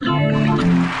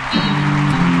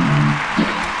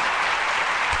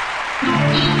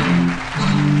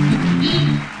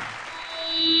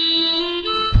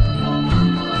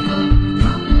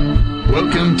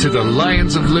to the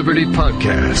Lions of Liberty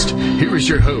podcast. Here is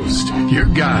your host, your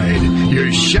guide,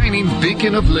 your shining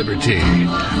beacon of liberty,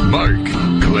 Mark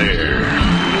Claire.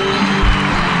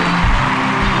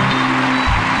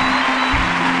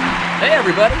 Hey,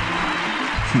 everybody.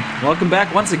 Welcome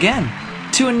back once again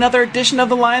to another edition of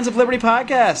the Lions of Liberty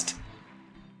podcast.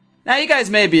 Now, you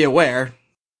guys may be aware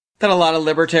that a lot of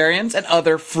libertarians and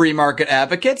other free market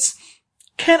advocates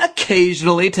can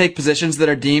occasionally take positions that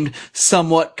are deemed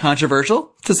somewhat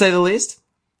controversial, to say the least.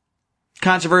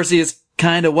 Controversy is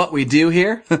kind of what we do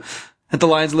here at the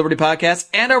Lions of Liberty podcast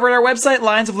and over at our website,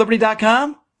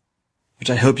 lionsofliberty.com, which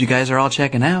I hope you guys are all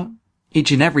checking out. Each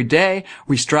and every day,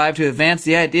 we strive to advance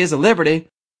the ideas of liberty.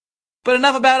 But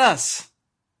enough about us.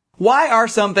 Why are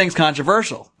some things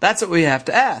controversial? That's what we have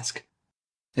to ask.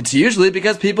 It's usually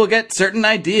because people get certain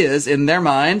ideas in their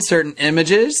mind, certain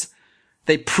images.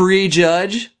 They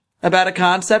prejudge about a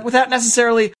concept without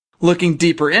necessarily looking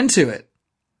deeper into it.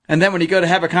 And then when you go to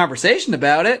have a conversation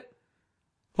about it,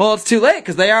 well, it's too late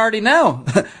because they already know.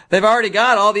 They've already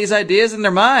got all these ideas in their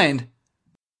mind.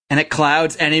 And it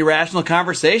clouds any rational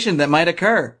conversation that might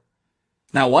occur.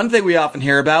 Now, one thing we often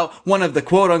hear about, one of the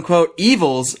quote-unquote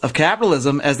evils of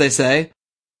capitalism, as they say,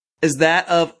 is that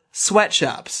of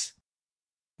sweatshops.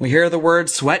 We hear the word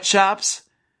sweatshops.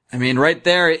 I mean, right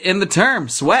there in the term,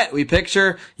 sweat, we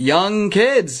picture young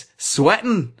kids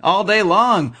sweating all day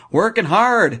long, working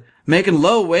hard, making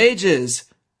low wages,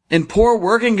 in poor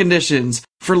working conditions,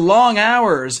 for long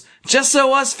hours, just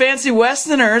so us fancy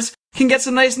Westerners can get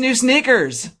some nice new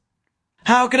sneakers.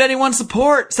 How could anyone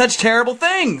support such terrible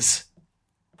things?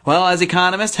 Well, as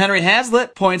economist Henry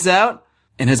Hazlitt points out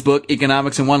in his book,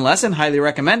 Economics in One Lesson, highly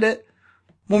recommend it.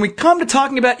 When we come to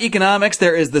talking about economics,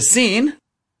 there is the seen.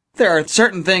 There are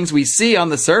certain things we see on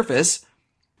the surface,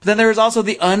 but then there is also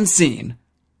the unseen.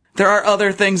 There are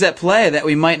other things at play that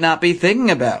we might not be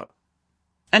thinking about.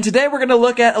 And today we're going to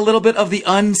look at a little bit of the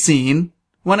unseen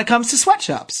when it comes to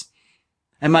sweatshops.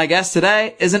 And my guest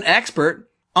today is an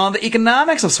expert on the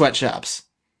economics of sweatshops.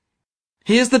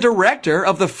 He is the director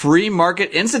of the Free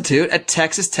Market Institute at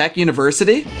Texas Tech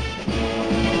University.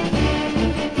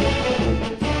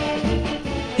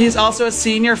 He is also a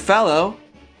senior fellow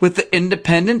with the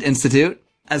Independent Institute,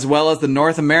 as well as the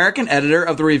North American editor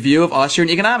of the Review of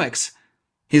Austrian Economics.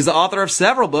 He's the author of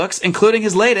several books, including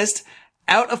his latest,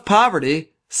 Out of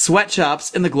Poverty,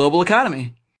 Sweatshops in the Global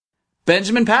Economy.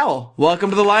 Benjamin Powell, welcome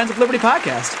to the Lions of Liberty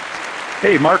podcast.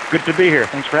 Hey, Mark, good to be here.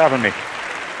 Thanks for having me.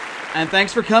 And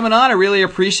thanks for coming on. I really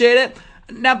appreciate it.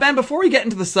 Now, Ben, before we get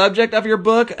into the subject of your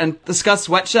book and discuss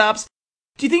sweatshops,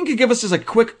 do you think you could give us just a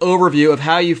quick overview of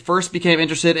how you first became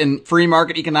interested in free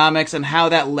market economics and how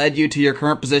that led you to your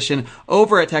current position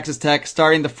over at Texas Tech,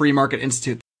 starting the Free Market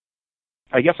Institute?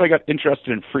 I guess I got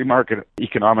interested in free market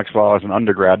economics while I was an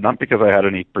undergrad, not because I had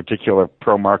any particular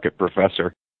pro-market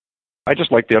professor. I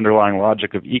just liked the underlying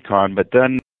logic of econ, but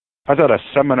then I was at a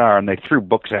seminar and they threw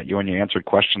books at you and you answered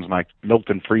questions like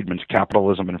Milton Friedman's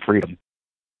Capitalism and Freedom.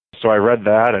 So I read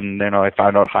that, and then I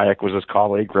found out Hayek was his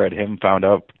colleague, read him, found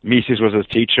out Mises was his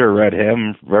teacher, read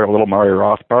him, read a little Murray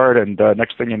Rothbard, and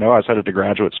next thing you know, I was headed to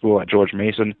graduate school at George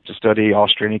Mason to study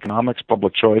Austrian economics,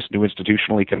 public choice, new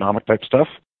institutional economic type stuff.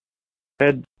 I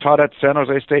had taught at San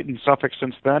Jose State in Suffolk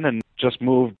since then, and just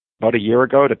moved about a year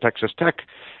ago to Texas Tech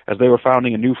as they were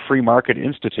founding a new free market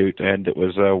institute, and it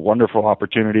was a wonderful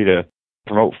opportunity to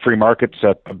promote free markets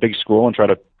at a big school and try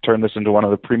to turn this into one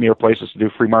of the premier places to do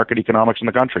free market economics in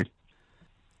the country.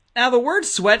 Now, the word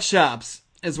sweatshops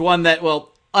is one that, well,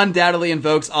 undoubtedly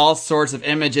invokes all sorts of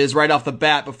images right off the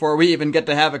bat before we even get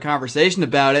to have a conversation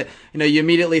about it. You know, you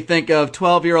immediately think of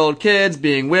 12-year-old kids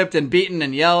being whipped and beaten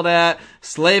and yelled at,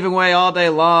 slaving away all day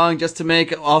long just to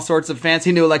make all sorts of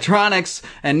fancy new electronics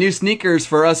and new sneakers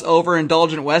for us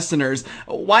overindulgent Westerners.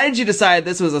 Why did you decide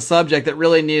this was a subject that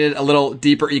really needed a little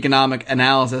deeper economic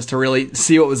analysis to really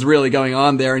see what was really going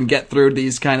on there and get through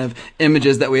these kind of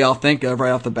images that we all think of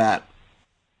right off the bat?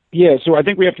 Yeah, so I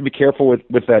think we have to be careful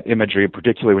with that imagery,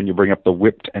 particularly when you bring up the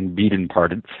whipped and beaten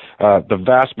part. The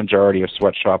vast majority of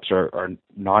sweatshops are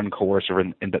non-coercive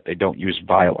in that they don't use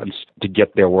violence to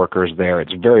get their workers there.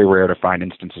 It's very rare to find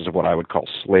instances of what I would call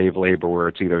slave labor, where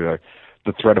it's either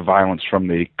the threat of violence from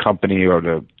the company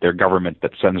or their government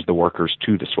that sends the workers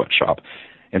to the sweatshop.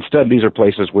 Instead, these are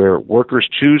places where workers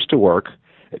choose to work,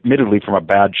 admittedly from a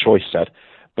bad choice set,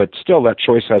 but still that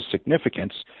choice has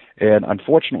significance. And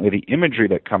unfortunately, the imagery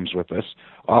that comes with this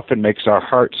often makes our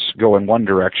hearts go in one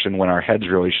direction when our heads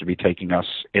really should be taking us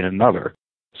in another.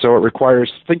 So it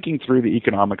requires thinking through the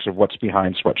economics of what's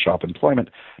behind sweatshop employment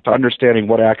to understanding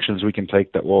what actions we can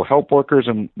take that will help workers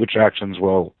and which actions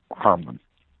will harm them.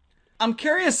 I'm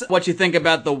curious what you think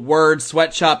about the word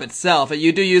sweatshop itself.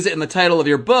 You do use it in the title of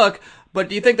your book, but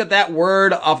do you think that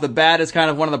word off the bat is kind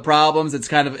of one of the problems? Is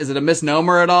it a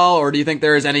misnomer at all, or do you think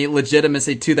there is any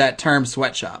legitimacy to that term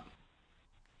sweatshop?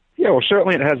 Yeah, well,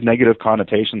 certainly it has negative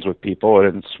connotations with people,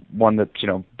 and it's one that's,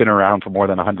 been around for more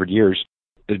than 100 years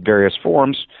in various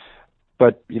forms.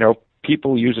 But,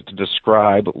 people use it to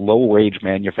describe low-wage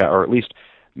or at least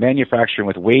manufacturing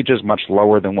with wages much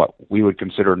lower than what we would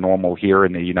consider normal here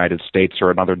in the United States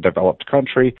or another developed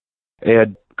country.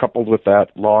 And coupled with that,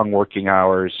 long working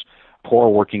hours, poor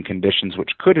working conditions,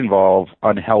 which could involve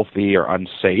unhealthy or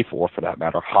unsafe, or for that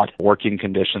matter, hot working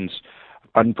conditions,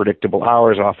 unpredictable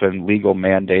hours, often legal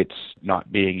mandates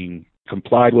not being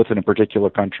complied with in a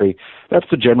particular country. That's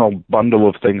the general bundle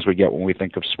of things we get when we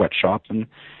think of sweatshop. And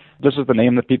this is the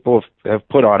name that people have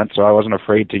put on it, so I wasn't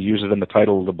afraid to use it in the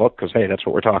title of the book because, hey, that's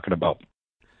what we're talking about.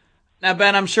 Now,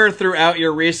 Ben, I'm sure throughout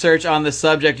your research on the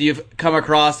subject, you've come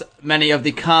across many of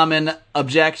the common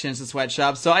objections to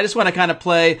sweatshops. So I just want to kind of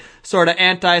play sort of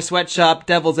anti-sweatshop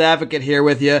devil's advocate here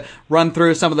with you, run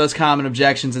through some of those common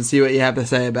objections and see what you have to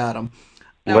say about them.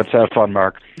 Now, let's have fun,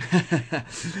 Mark.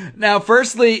 Now,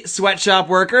 firstly, sweatshop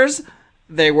workers,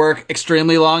 they work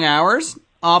extremely long hours,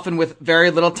 often with very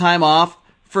little time off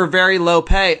for very low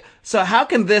pay. So how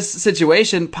can this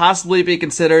situation possibly be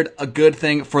considered a good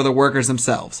thing for the workers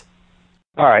themselves?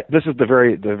 All right, this is the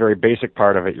very basic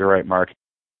part of it. You're right, Mark.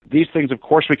 These things, of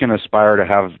course, we can aspire to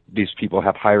have these people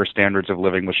have higher standards of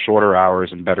living with shorter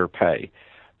hours and better pay.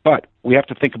 But we have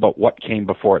to think about what came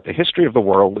before it. The history of the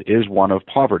world is one of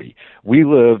poverty. We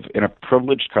live in a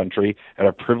privileged country at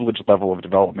a privileged level of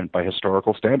development by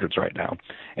historical standards right now.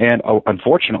 And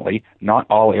unfortunately, not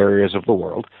all areas of the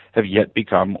world have yet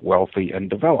become wealthy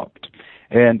and developed.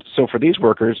 And so for these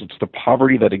workers, it's the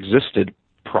poverty that existed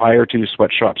prior to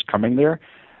sweatshops coming there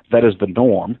that is the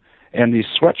norm. And these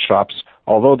sweatshops,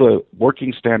 although the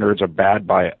working standards are bad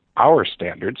by our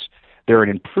standards, they're an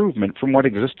improvement from what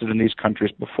existed in these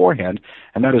countries beforehand,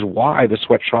 and that is why the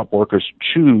sweatshop workers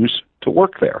choose to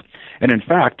work there. And in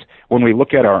fact, when we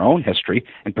look at our own history,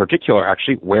 in particular,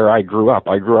 actually, where I grew up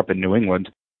in New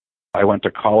England. I went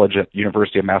to college at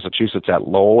University of Massachusetts at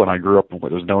Lowell, and I grew up in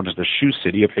what was known as the Shoe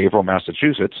City of Haverhill,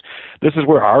 Massachusetts. This is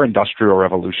where our Industrial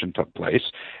Revolution took place.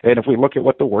 And if we look at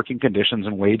what the working conditions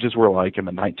and wages were like in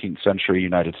the 19th century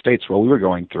United States while we were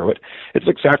going through it, it's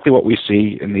exactly what we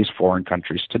see in these foreign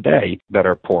countries today that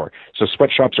are poor. So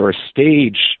sweatshops are a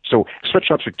stage. So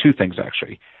sweatshops are two things,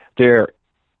 actually. They're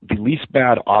the least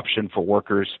bad option for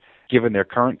workers given their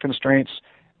current constraints,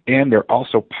 and they're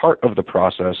also part of the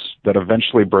process that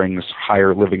eventually brings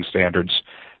higher living standards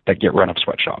that get run of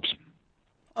sweatshops.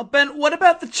 Ben, what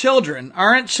about the children?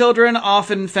 Aren't children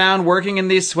often found working in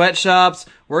these sweatshops,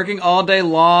 working all day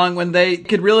long when they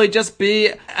could really just be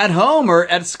at home or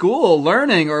at school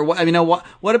learning? Or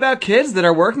what about kids that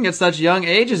are working at such young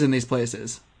ages in these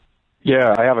places?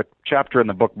 Yeah, I have a chapter in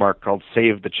the book, Mark, called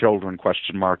Save the Children,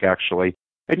 actually.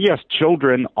 And yes,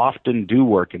 children often do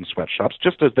work in sweatshops,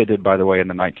 just as they did, by the way, in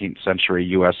the 19th century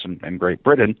U.S. and Great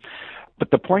Britain.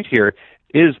 But the point here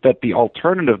is that the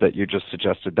alternative that you just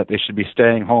suggested, that they should be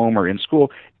staying home or in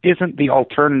school, isn't the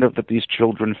alternative that these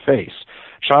children face.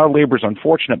 Child labor is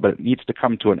unfortunate, but it needs to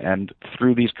come to an end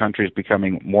through these countries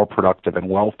becoming more productive and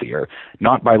wealthier,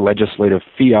 not by legislative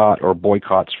fiat or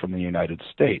boycotts from the United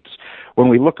States. When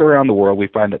we look around the world, we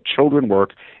find that children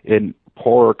work in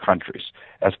poorer countries.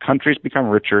 As countries become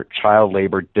richer, child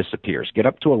labor disappears. Get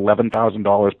up to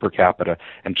 $11,000 per capita,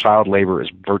 and child labor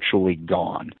is virtually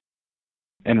gone.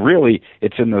 And really,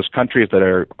 it's in those countries that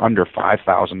are under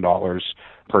 $5,000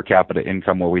 per capita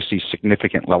income where we see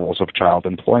significant levels of child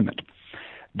employment.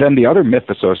 Then the other myth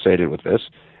associated with this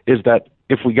is that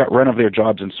if we got rid of their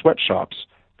jobs in sweatshops,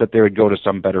 that they would go to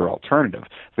some better alternative.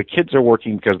 The kids are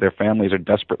working because their families are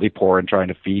desperately poor and trying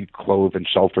to feed, clothe, and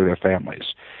shelter their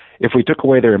families. If we took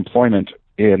away their employment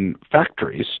in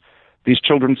factories, these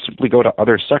children simply go to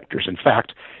other sectors. In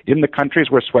fact, in the countries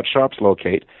where sweatshops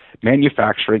locate,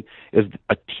 manufacturing is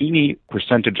a teeny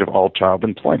percentage of all child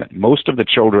employment. Most of the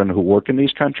children who work in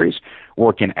these countries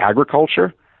work in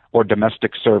agriculture or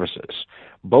domestic services,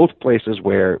 both places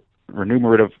where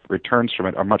remunerative returns from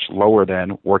it are much lower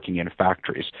than working in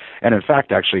factories. And in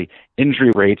fact, actually,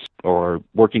 injury rates or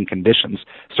working conditions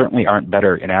certainly aren't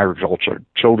better in agriculture.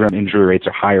 Children injury rates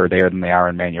are higher there than they are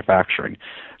in manufacturing.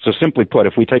 So simply put,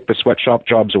 if we take the sweatshop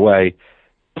jobs away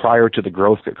prior to the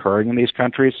growth occurring in these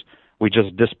countries, we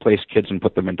just displace kids and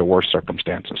put them into worse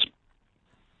circumstances.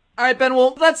 All right, Ben,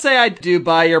 well, let's say I do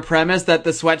buy your premise that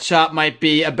the sweatshop might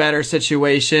be a better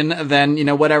situation than,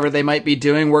 whatever they might be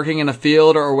doing, working in a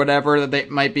field or whatever that they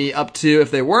might be up to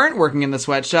if they weren't working in the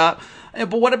sweatshop.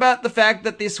 But what about the fact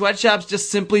that these sweatshops just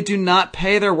simply do not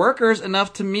pay their workers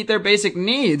enough to meet their basic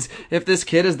needs? If this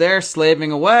kid is there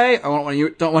slaving away, I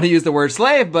don't want to use the word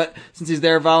slave, but since he's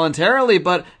there voluntarily,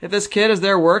 but if this kid is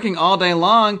there working all day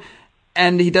long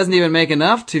and he doesn't even make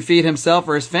enough to feed himself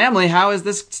or his family, how is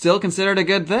this still considered a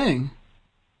good thing?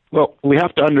 Well, we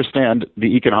have to understand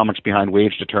the economics behind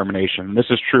wage determination. This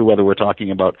is true whether we're talking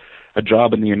about a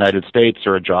job in the United States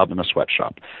or a job in a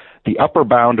sweatshop. The upper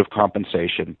bound of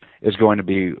compensation is going to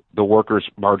be the worker's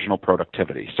marginal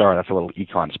productivity. Sorry, that's a little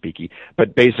econ speaky,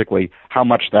 but basically how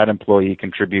much that employee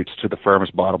contributes to the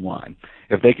firm's bottom line.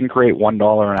 If they can create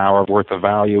 $1 an hour worth of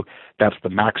value, that's the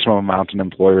maximum amount an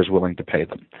employer is willing to pay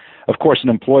them. Of course, an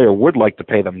employer would like to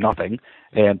pay them nothing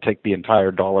and take the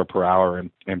entire dollar per hour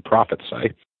in profit,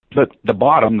 say. But the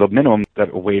bottom, the minimum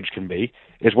that a wage can be,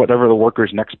 is whatever the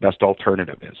worker's next best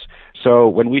alternative is. So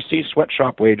when we see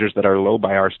sweatshop wages that are low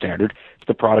by our standard, it's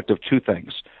the product of two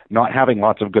things: not having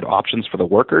lots of good options for the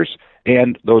workers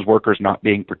and those workers not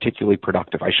being particularly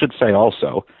productive. I should say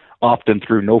also, often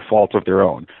through no fault of their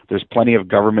own. There's plenty of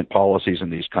government policies in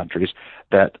these countries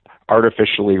that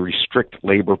artificially restrict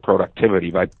labor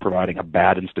productivity by providing a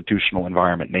bad institutional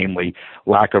environment, namely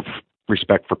lack of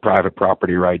respect for private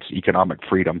property rights, economic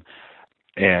freedom,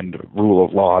 and rule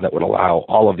of law that would allow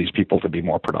all of these people to be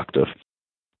more productive.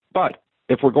 But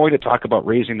if we're going to talk about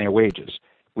raising their wages,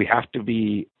 we have to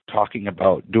be talking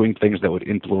about doing things that would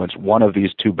influence one of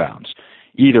these two bounds.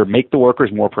 Either make the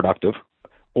workers more productive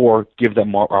or give them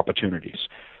more opportunities.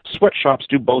 Sweatshops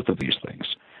do both of these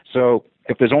things. So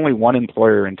if there's only one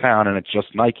employer in town and it's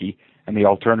just Nike, and the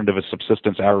alternative is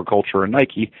subsistence agriculture and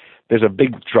Nike, there's a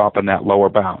big drop in that lower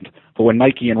bound. But when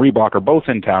Nike and Reebok are both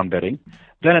in town bidding,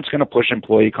 then it's going to push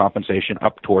employee compensation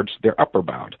up towards their upper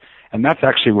bound. And that's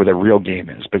actually where the real game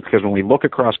is, because when we look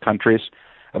across countries,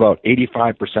 about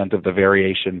 85% of the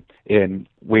variation in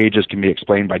wages can be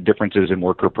explained by differences in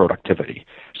worker productivity.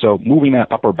 So moving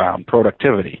that upper bound,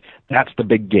 productivity, that's the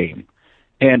big game.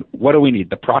 And what do we need?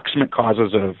 The proximate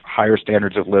causes of higher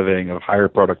standards of living, of higher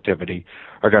productivity,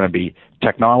 are going to be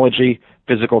technology,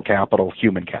 physical capital,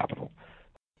 human capital.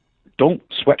 Don't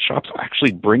sweatshops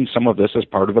actually bring some of this as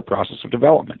part of the process of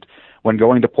development? When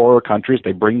going to poorer countries,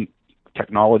 they bring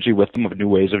technology with them of new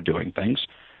ways of doing things.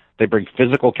 They bring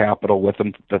physical capital with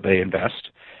them that they invest.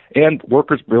 And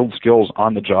workers build skills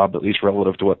on the job, at least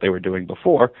relative to what they were doing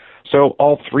before. So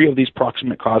all three of these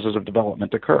proximate causes of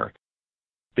development occur.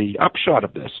 The upshot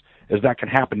of this is that can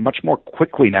happen much more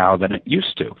quickly now than it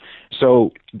used to.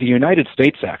 So the United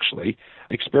States actually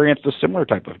experienced a similar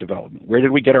type of development. Where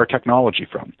did we get our technology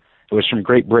from? It was from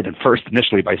Great Britain, first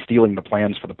initially by stealing the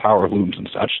plans for the power looms and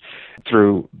such,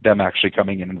 through them actually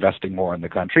coming and investing more in the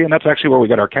country. And that's actually where we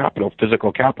got our capital,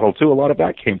 physical capital too. A lot of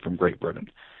that came from Great Britain.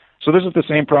 So this is the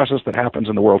same process that happens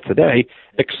in the world today,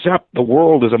 except the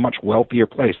world is a much wealthier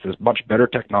place. There's much better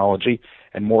technology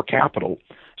and more capital.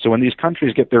 So when these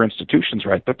countries get their institutions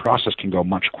right, the process can go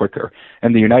much quicker.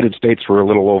 And the United States, for a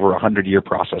little over 100-year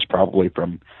process, probably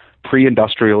from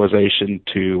pre-industrialization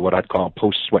to what I'd call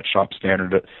post-sweatshop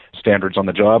standards on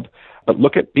the job. But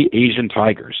look at the Asian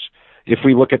tigers. If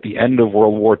we look at the end of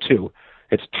World War II,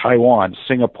 it's Taiwan,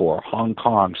 Singapore, Hong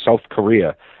Kong, South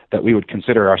Korea that we would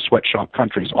consider our sweatshop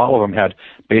countries. All of them had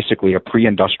basically a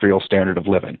pre-industrial standard of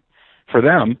living. For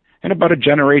them, in about a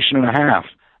generation and a half,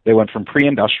 they went from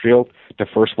pre-industrial to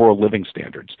first world living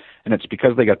standards. And it's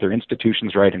because they got their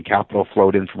institutions right and capital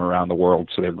flowed in from around the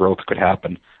world so their growth could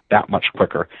happen that much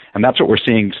quicker. And that's what we're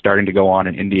seeing starting to go on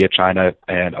in India, China,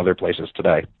 and other places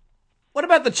today. What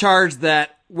about the charge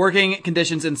that working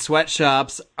conditions in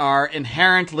sweatshops are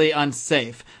inherently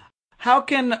unsafe? How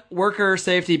can worker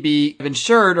safety be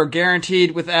ensured or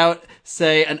guaranteed without,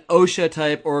 say, an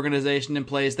OSHA-type organization in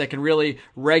place that can really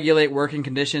regulate working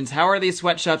conditions? How are these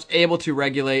sweatshops able to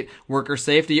regulate worker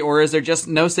safety, or is there just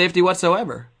no safety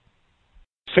whatsoever?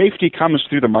 Safety comes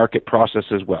through the market process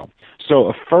as well. So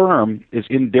a firm is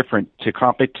indifferent to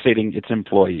compensating its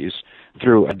employees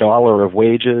through $1 of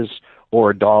wages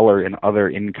or $1 in other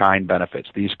in-kind benefits.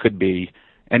 These could be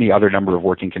any other number of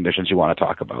working conditions you want to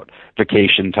talk about.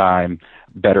 Vacation time,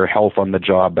 better health on the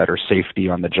job, better safety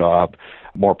on the job,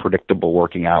 more predictable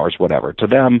working hours, whatever. To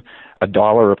them,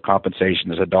 $1 of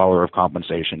compensation is $1 of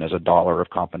compensation is $1 of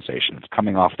compensation. It's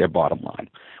coming off their bottom line.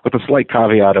 With a slight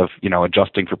caveat of,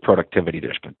 adjusting for productivity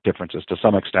differences to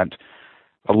some extent.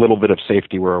 A little bit of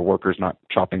safety where a worker's not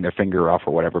chopping their finger off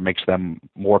or whatever makes them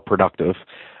more productive.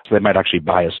 So they might actually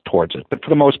bias towards it. But for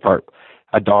the most part,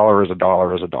 $1 is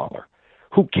 $1 is $1.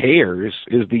 Who cares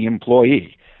is the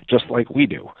employee, just like we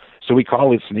do. So we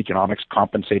call this in economics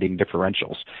compensating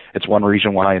differentials. It's one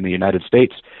reason why in the United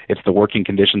States, it's the working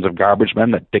conditions of garbage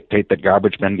men that dictate that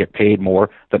garbage men get paid more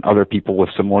than other people with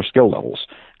similar skill levels,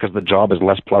 because the job is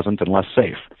less pleasant and less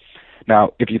safe.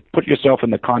 Now, if you put yourself in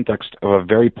the context of a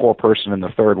very poor person in the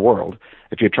third world,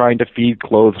 if you're trying to feed,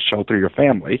 clothe, shelter your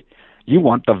family, you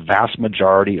want the vast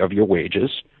majority of your wages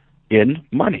in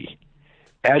money.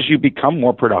 As you become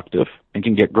more productive and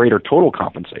can get greater total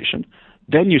compensation,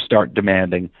 then you start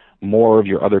demanding more of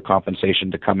your other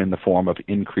compensation to come in the form of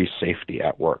increased safety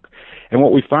at work. And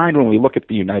what we find when we look at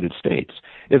the United States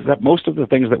is that most of the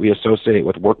things that we associate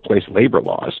with workplace labor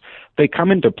laws, they come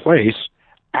into place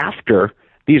after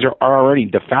these are already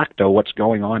de facto what's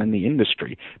going on in the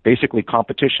industry. Basically,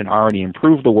 competition already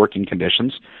improved the working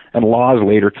conditions, and laws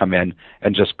later come in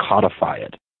and just codify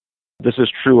it. This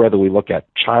is true whether we look at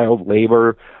child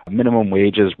labor, minimum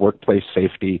wages, workplace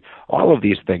safety. All of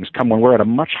these things come when we're at a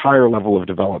much higher level of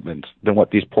development than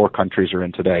what these poor countries are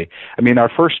in today. I mean,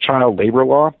 our first child labor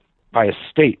law by a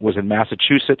state was in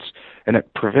Massachusetts, and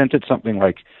it prevented something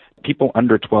like people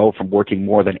under 12 from working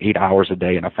more than 8 hours a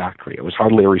day in a factory. It was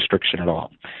hardly a restriction at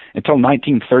all. Until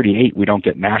 1938, we don't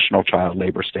get national child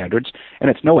labor standards, and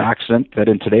it's no accident that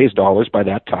in today's dollars, by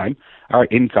that time, our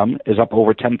income is up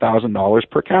over $10,000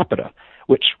 per capita,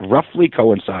 which roughly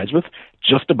coincides with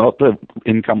just about the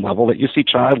income level that you see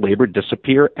child labor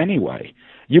disappear anyway.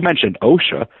 You mentioned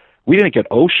OSHA. We didn't get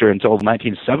OSHA until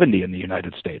 1970 in the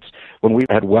United States, when we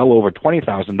had well over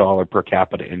 $20,000 per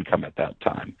capita income at that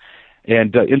time.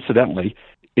 And incidentally,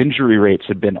 injury rates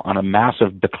had been on a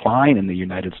massive decline in the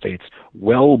United States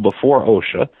well before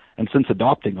OSHA, and since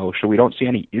adopting OSHA, we don't see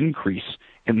any increase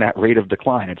in that rate of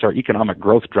decline. It's our economic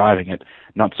growth driving it,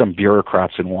 not some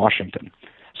bureaucrats in Washington.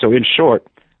 So in short,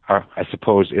 I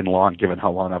suppose in long, given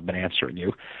how long I've been answering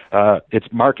you, it's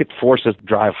market forces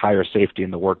drive higher safety in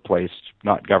the workplace,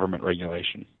 not government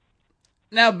regulation.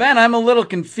 Now, Ben, I'm a little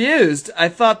confused. I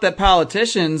thought that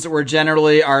politicians were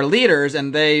generally our leaders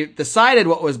and they decided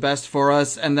what was best for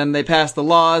us and then they passed the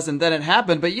laws and then it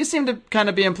happened. But you seem to kind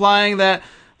of be implying that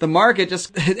the market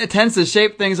just it tends to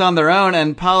shape things on their own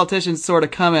and politicians sort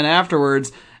of come in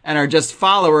afterwards and are just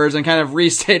followers and kind of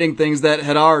restating things that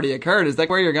had already occurred. Is that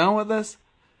where you're going with this?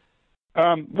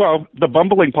 Well, the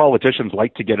bumbling politicians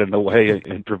like to get in the way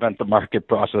and prevent the market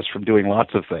process from doing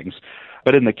lots of things.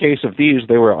 But in the case of these,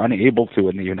 they were unable to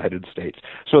in the United States.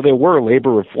 So there were labor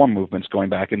reform movements going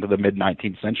back into the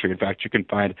mid-19th century. In fact, you can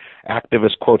find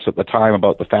activist quotes at the time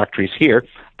about the factories here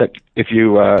that if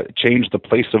you change the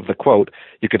place of the quote,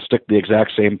 you could stick the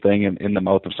exact same thing in the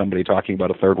mouth of somebody talking about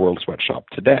a third world sweatshop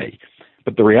today.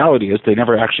 But the reality is they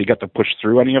never actually got to push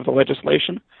through any of the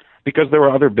legislation because there were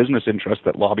other business interests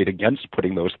that lobbied against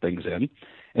putting those things in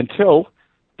until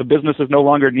the businesses no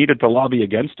longer needed to lobby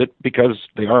against it because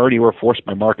they already were forced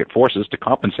by market forces to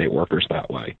compensate workers that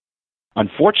way.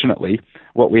 Unfortunately,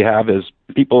 what we have is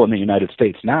people in the United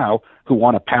States now who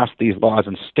want to pass these laws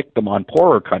and stick them on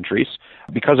poorer countries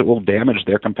because it will damage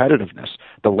their competitiveness.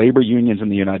 The labor unions in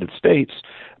the United States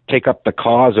take up the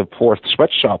cause of poor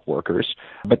sweatshop workers,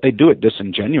 but they do it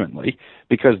disingenuously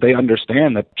because they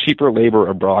understand that cheaper labor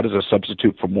abroad is a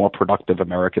substitute for more productive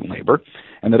American labor,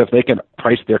 and that if they can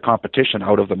price their competition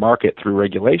out of the market through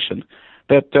regulation,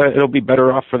 that it'll be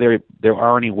better off for their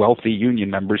already wealthy union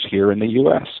members here in the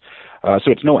U.S.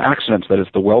 So it's no accident that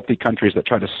it's the wealthy countries that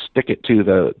try to stick it to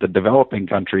the developing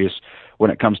countries when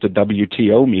it comes to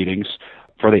WTO meetings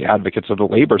for the advocates of the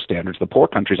labor standards. The poor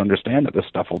countries understand that this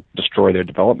stuff will destroy their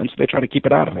development, so they try to keep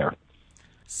it out of there.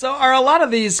 So are a lot of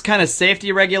these kind of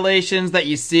safety regulations that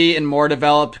you see in more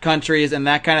developed countries and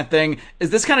that kind of thing,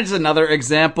 is this kind of just another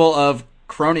example of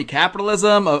crony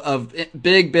capitalism, of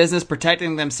big business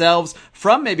protecting themselves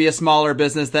from maybe a smaller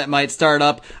business that might start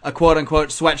up a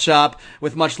quote-unquote sweatshop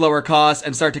with much lower costs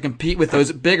and start to compete with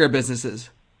those bigger businesses?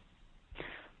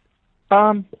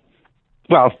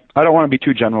 Well, I don't want to be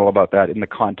too general about that in the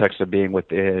context of being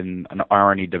within an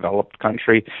already developed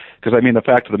country. Because, I mean, the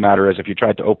fact of the matter is if you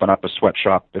tried to open up a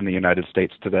sweatshop in the United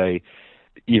States today,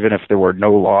 even if there were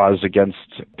no laws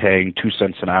against paying 2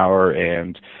 cents an hour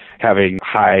and having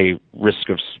high risk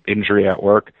of injury at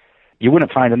work, you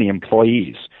wouldn't find any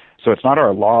employees. So it's not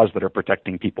our laws that are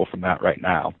protecting people from that right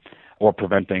now or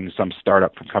preventing some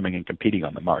startup from coming and competing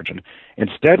on the margin.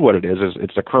 Instead, what it is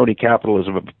it's a crony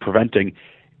capitalism of preventing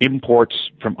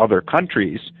imports from other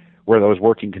countries where those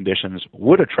working conditions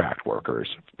would attract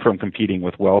workers from competing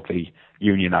with wealthy,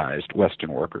 unionized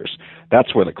Western workers.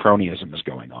 That's where the cronyism is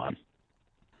going on.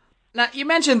 Now, you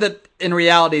mentioned that in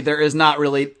reality there is not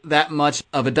really that much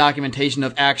of a documentation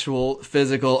of actual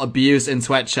physical abuse in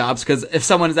sweatshops, because if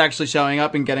someone is actually showing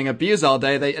up and getting abused all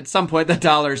day, at some point the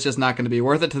dollar is just not going to be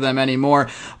worth it to them anymore.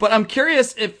 But I'm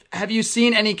curious, have you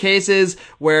seen any cases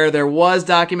where there was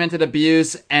documented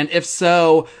abuse, and if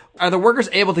so, are the workers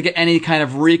able to get any kind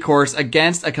of recourse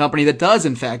against a company that does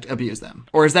in fact abuse them?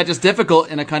 Or is that just difficult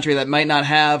in a country that might not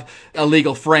have a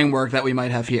legal framework that we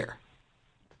might have here?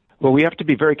 Well, we have to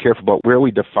be very careful about where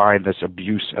we define this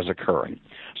abuse as occurring.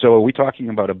 So are we talking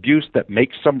about abuse that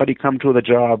makes somebody come to the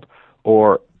job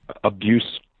or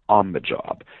abuse on the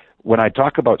job? When I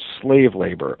talk about slave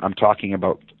labor, I'm talking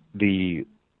about the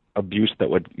abuse that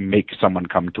would make someone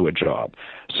come to a job.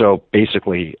 So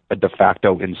basically a de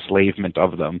facto enslavement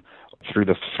of them through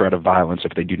the threat of violence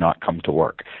if they do not come to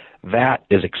work. That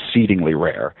is exceedingly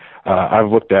rare.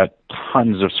 I've looked at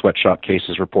tons of sweatshop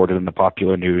cases reported in the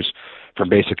popular news from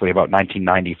basically about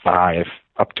 1995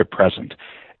 up to present.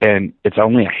 And it's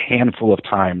only a handful of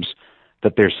times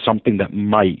that there's something that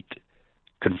might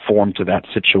conform to that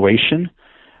situation.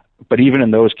 But even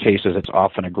in those cases, it's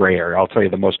often a gray area. I'll tell you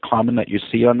the most common that you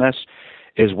see on this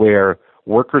is where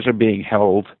workers are being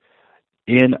held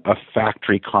in a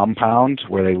factory compound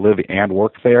where they live and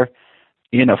work there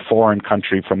in a foreign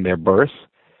country from their birth,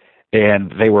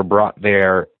 and they were brought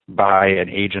there by an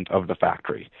agent of the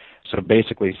factory. So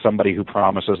basically somebody who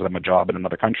promises them a job in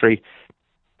another country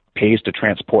pays to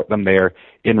transport them there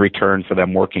in return for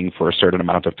them working for a certain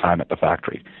amount of time at the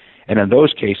factory. And in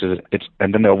those cases,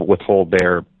 and then they'll withhold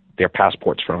their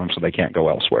passports from them so they can't go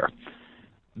elsewhere.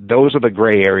 Those are the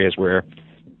gray areas where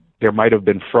there might have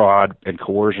been fraud and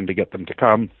coercion to get them to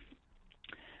come,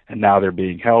 and now they're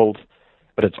being held,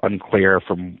 but it's unclear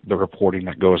from the reporting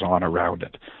that goes on around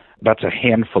it. That's a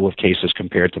handful of cases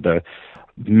compared to the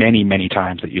many, many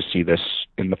times that you see this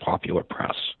in the popular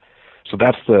press. So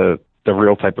that's the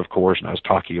real type of coercion I was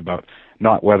talking about,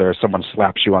 not whether someone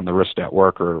slaps you on the wrist at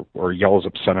work or yells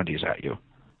obscenities at you.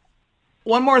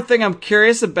 One more thing I'm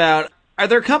curious about, are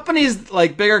there companies,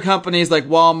 like bigger companies like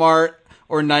Walmart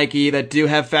or Nike that do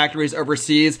have factories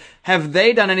overseas? Have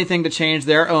they done anything to change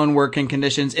their own working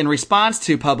conditions in response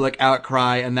to public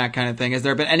outcry and that kind of thing? Has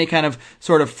there been any kind of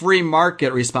sort of free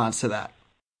market response to that?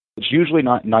 It's usually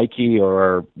not Nike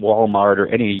or Walmart or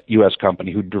any U.S.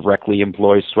 company who directly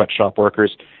employs sweatshop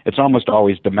workers. It's almost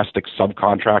always domestic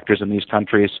subcontractors in these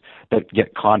countries that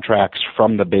get contracts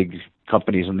from the big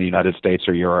companies in the United States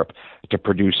or Europe to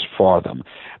produce for them.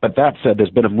 But that said, there's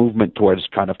been a movement towards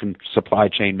kind of supply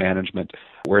chain management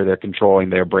where they're controlling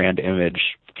their brand image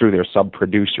through their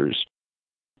sub-producers.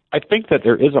 I think that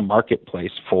there is a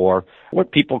marketplace for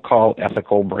what people call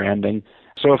ethical branding.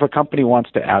 So if a company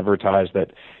wants to advertise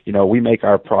that, we make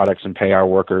our products and pay our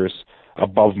workers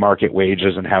above market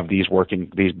wages and have these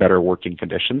better working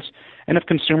conditions, and if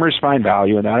consumers find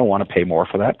value and I don't want to pay more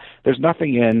for that, there's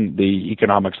nothing in the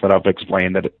economics that I've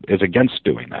explained that is against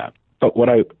doing that. But what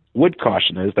I would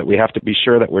caution is that we have to be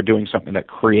sure that we're doing something that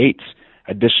creates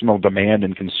additional demand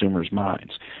in consumers'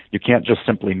 minds. You can't just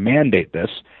simply mandate this,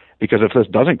 because if this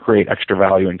doesn't create extra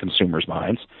value in consumers'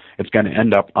 minds, it's going to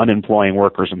end up unemploying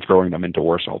workers and throwing them into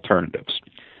worse alternatives.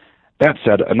 That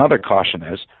said, another caution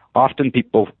is often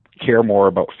people care more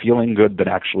about feeling good than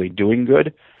actually doing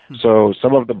good. So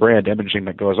some of the brand imaging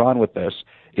that goes on with this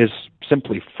is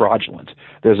simply fraudulent.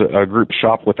 There's a group,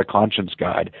 Shop with a Conscience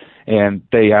Guide, and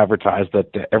they advertise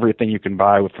that everything you can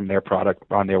buy from their product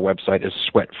on their website is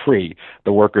sweat-free.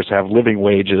 The workers have living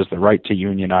wages, the right to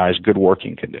unionize, good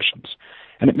working conditions.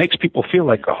 And it makes people feel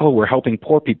like, we're helping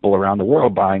poor people around the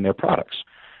world buying their products.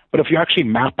 But if you actually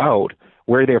map out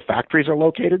where their factories are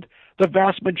located, the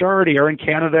vast majority are in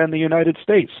Canada and the United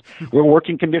States, where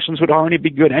working conditions would already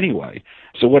be good anyway.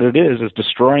 So what it is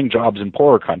destroying jobs in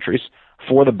poorer countries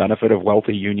for the benefit of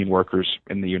wealthy union workers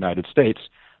in the United States,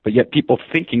 but yet people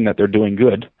thinking that they're doing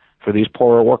good for these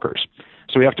poorer workers.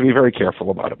 So we have to be very careful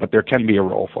about it, but there can be a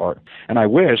role for it. And I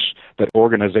wish that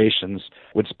organizations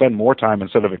would spend more time,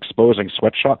 instead of exposing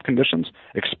sweatshop conditions,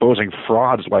 exposing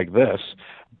frauds like this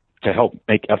to help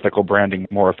make ethical branding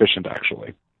more efficient,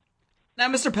 actually. Now,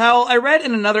 Mr. Powell, I read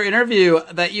in another interview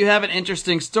that you have an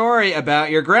interesting story about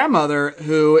your grandmother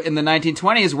who in the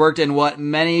 1920s worked in what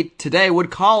many today would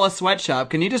call a sweatshop.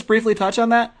 Can you just briefly touch on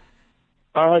that?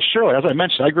 Sure. As I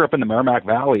mentioned, I grew up in the Merrimack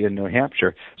Valley in New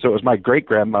Hampshire. So it was my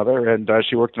great-grandmother, and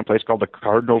she worked in a place called the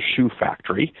Cardinal Shoe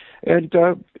Factory. And,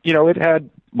 it had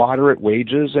moderate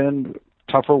wages and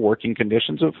tougher working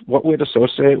conditions of what we'd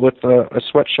associate with a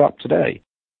sweatshop today.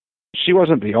 She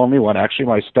wasn't the only one. Actually,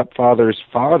 my stepfather's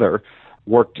father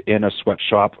worked in a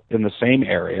sweatshop in the same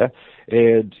area,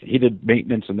 and he did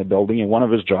maintenance in the building, and one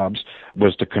of his jobs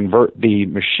was to convert the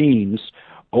machines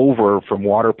over from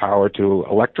water power to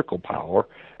electrical power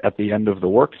at the end of the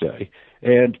workday.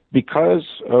 And because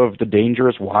of the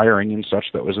dangerous wiring and such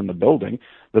that was in the building,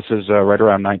 this is right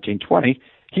around 1920,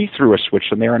 he threw a switch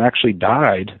in there and actually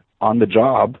died on the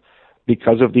job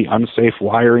because of the unsafe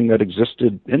wiring that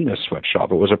existed in this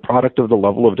sweatshop. It was a product of the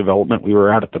level of development we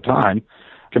were at the time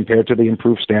compared to the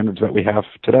improved standards that we have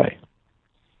today.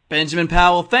 Benjamin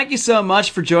Powell, thank you so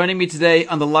much for joining me today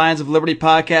on the Lions of Liberty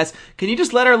podcast. Can you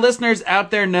just let our listeners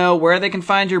out there know where they can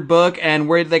find your book and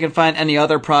where they can find any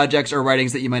other projects or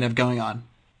writings that you might have going on?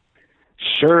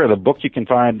 Sure. The book you can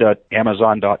find at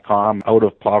Amazon.com, Out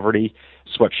of Poverty,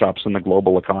 Sweatshops in the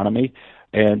Global Economy.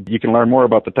 And you can learn more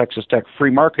about the Texas Tech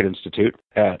Free Market Institute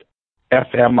at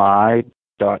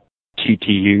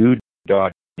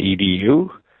fmi.ttu.edu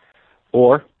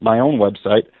or my own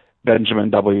website,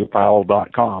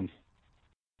 BenjaminWPowell.com.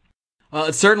 Well,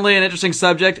 it's certainly an interesting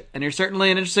subject, and you're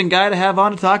certainly an interesting guy to have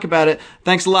on to talk about it.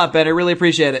 Thanks a lot, Ben. I really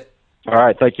appreciate it. All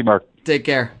right. Thank you, Mark. Take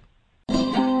care.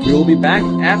 We will be back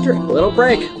after a little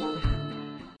break.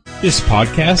 This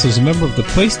podcast is a member of the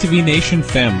Place to Be Nation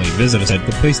family. Visit us at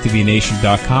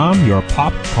theplacetobenation.com, your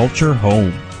pop culture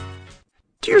home.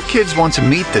 Do your kids want to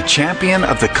meet the champion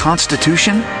of the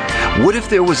Constitution? What if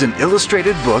there was an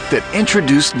illustrated book that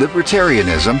introduced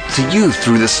libertarianism to youth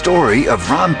through the story of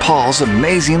Ron Paul's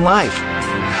amazing life?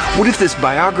 What if this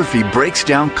biography breaks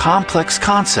down complex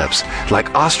concepts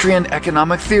like Austrian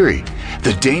economic theory,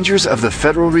 the dangers of the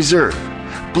Federal Reserve,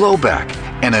 blowback,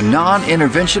 and a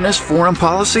non-interventionist foreign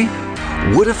policy?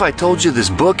 What if I told you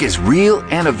this book is real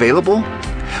and available?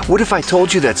 What if I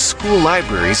told you that school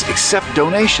libraries accept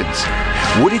donations?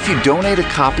 What if you donate a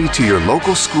copy to your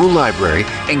local school library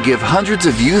and give hundreds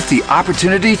of youth the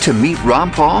opportunity to meet Ron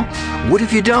Paul? What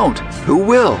if you don't? Who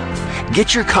will?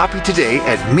 Get your copy today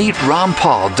at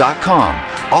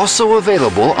meetronpaul.com, also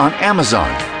available on Amazon.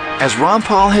 As Ron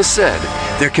Paul has said,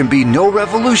 there can be no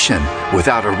revolution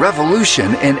without a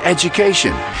revolution in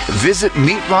education. Visit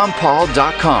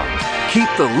meetronpaul.com. Keep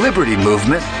the liberty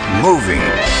movement moving.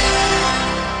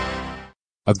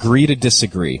 Agree to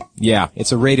Disagree. Yeah,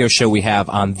 it's a radio show we have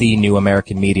on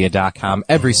thenewamericanmedia.com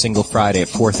every single Friday at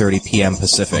 4:30 p.m.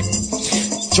 Pacific.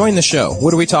 Join the show. What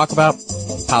do we talk about?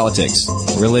 Politics,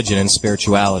 religion, and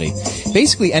spirituality.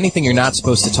 Basically anything you're not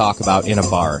supposed to talk about in a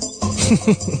bar.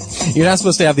 You're not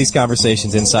supposed to have these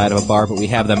conversations inside of a bar, but we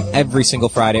have them every single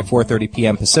Friday at 4:30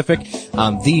 p.m. Pacific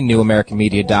on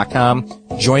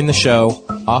thenewamericanmedia.com. Join the show,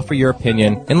 offer your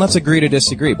opinion, and let's agree to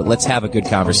disagree, but let's have a good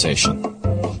conversation.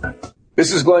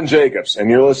 This is Glenn Jacobs,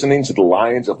 and you're listening to the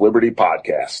Lions of Liberty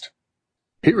podcast.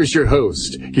 Here is your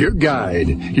host, your guide,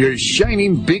 your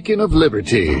shining beacon of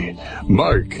liberty,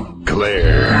 Mark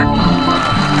Claire.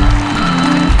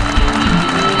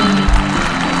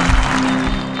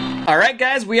 All right,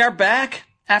 guys, we are back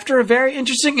after a very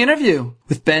interesting interview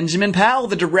with Benjamin Powell,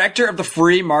 the director of the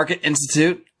Free Market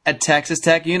Institute at Texas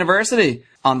Tech University,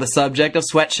 on the subject of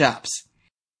sweatshops.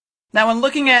 Now, when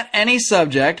looking at any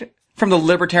subject from the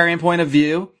libertarian point of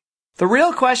view, the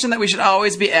real question that we should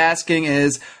always be asking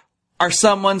is, are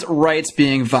someone's rights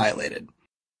being violated?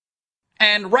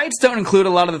 And rights don't include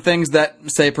a lot of the things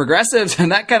that, say, progressives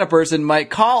and that kind of person might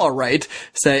call a right,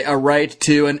 say a right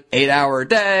to an 8-hour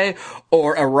day,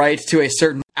 or a right to a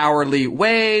certain hourly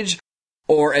wage,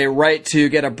 or a right to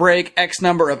get a break X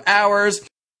number of hours.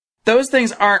 Those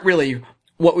things aren't really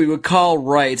what we would call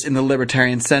rights in the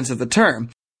libertarian sense of the term.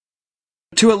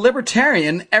 To a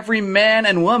libertarian, every man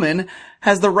and woman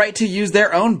has the right to use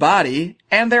their own body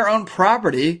and their own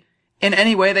property in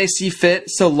any way they see fit,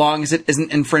 so long as it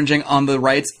isn't infringing on the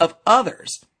rights of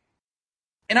others.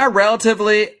 In our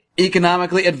relatively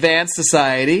economically advanced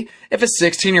society, if a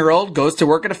 16-year-old goes to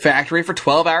work at a factory for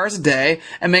 12 hours a day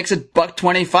and makes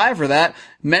 $1.25 for that,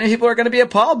 many people are going to be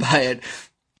appalled by it.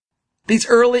 These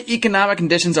early economic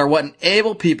conditions are what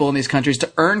enable people in these countries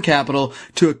to earn capital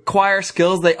to acquire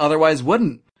skills they otherwise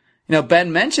wouldn't. You know,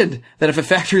 Ben mentioned that if a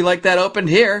factory like that opened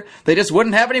here, they just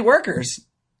wouldn't have any workers.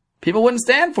 People wouldn't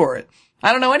stand for it.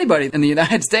 I don't know anybody in the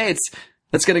United States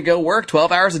that's going to go work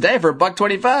 12 hours a day for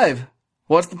 $1.25.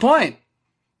 What's the point?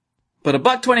 But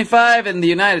 $1.25 in the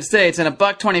United States and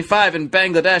 $1.25 in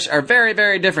Bangladesh are very,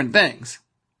 very different things.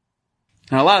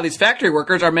 And a lot of these factory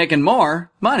workers are making more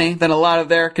money than a lot of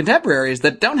their contemporaries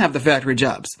that don't have the factory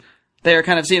jobs. They are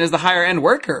kind of seen as the higher end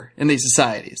worker in these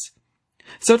societies.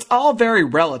 So it's all very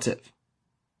relative.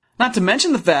 Not to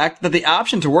mention the fact that the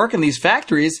option to work in these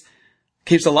factories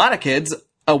keeps a lot of kids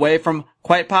away from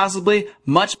quite possibly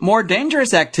much more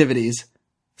dangerous activities,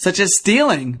 such as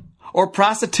stealing or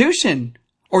prostitution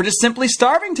or just simply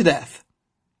starving to death.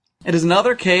 It is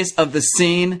another case of the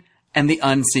seen and the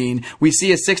unseen. We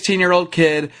see a 16-year-old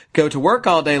kid go to work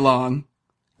all day long,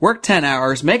 work 10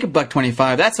 hours, make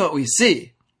 $1.25. That's what we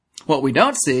see. What we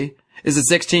don't see is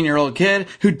a 16-year-old kid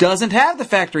who doesn't have the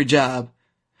factory job,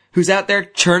 who's out there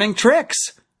churning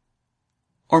tricks,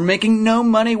 or making no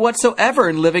money whatsoever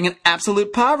and living in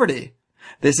absolute poverty.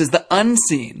 This is the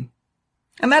unseen.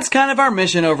 And that's kind of our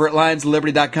mission over at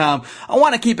lionsofliberty.com. I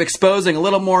want to keep exposing a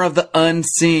little more of the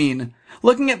unseen,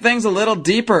 looking at things a little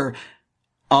deeper,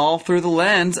 all through the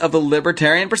lens of the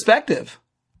libertarian perspective.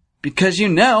 Because you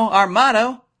know, our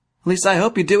motto, at least I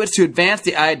hope you do, is to advance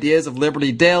the ideas of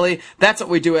liberty daily. That's what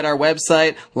we do at our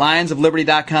website,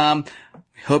 lionsofliberty.com.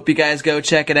 We hope you guys go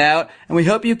check it out, and we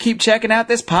hope you keep checking out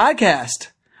this podcast,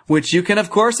 which you can, of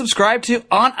course, subscribe to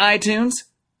on iTunes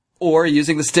or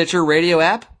using the Stitcher radio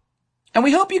app. And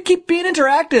we hope you keep being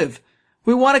interactive.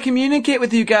 We want to communicate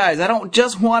with you guys. I don't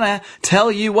just want to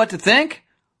tell you what to think.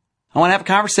 I want to have a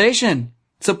conversation.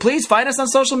 So please find us on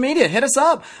social media. Hit us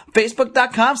up.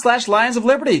 Facebook.com/Lions of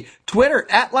Liberty. Twitter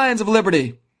 @Lions of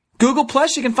Liberty. Google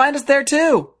Plus, you can find us there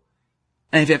too.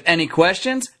 And if you have any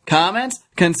questions, comments,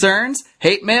 concerns,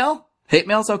 hate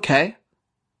mail's okay.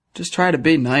 Just try to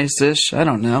be nice-ish. I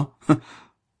don't know.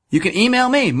 You can email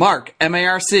me, Mark,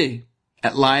 M-A-R-C,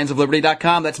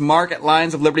 @lionsofliberty.com. That's Mark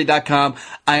 @lionsofliberty.com.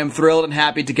 I am thrilled and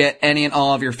happy to get any and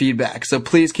all of your feedback. So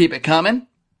please keep it coming.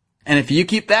 And if you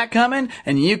keep that coming,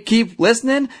 and you keep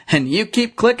listening, and you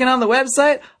keep clicking on the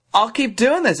website, I'll keep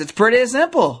doing this. It's pretty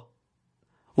simple.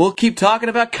 We'll keep talking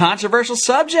about controversial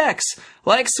subjects,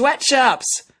 like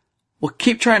sweatshops. We'll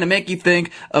keep trying to make you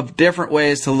think of different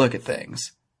ways to look at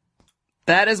things.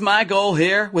 That is my goal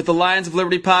here with the Lions of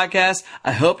Liberty podcast.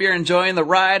 I hope you're enjoying the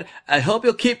ride. I hope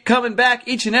you'll keep coming back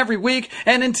each and every week.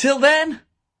 And until then,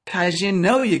 guys, you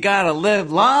know you gotta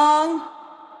live long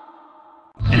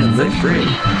and live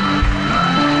free.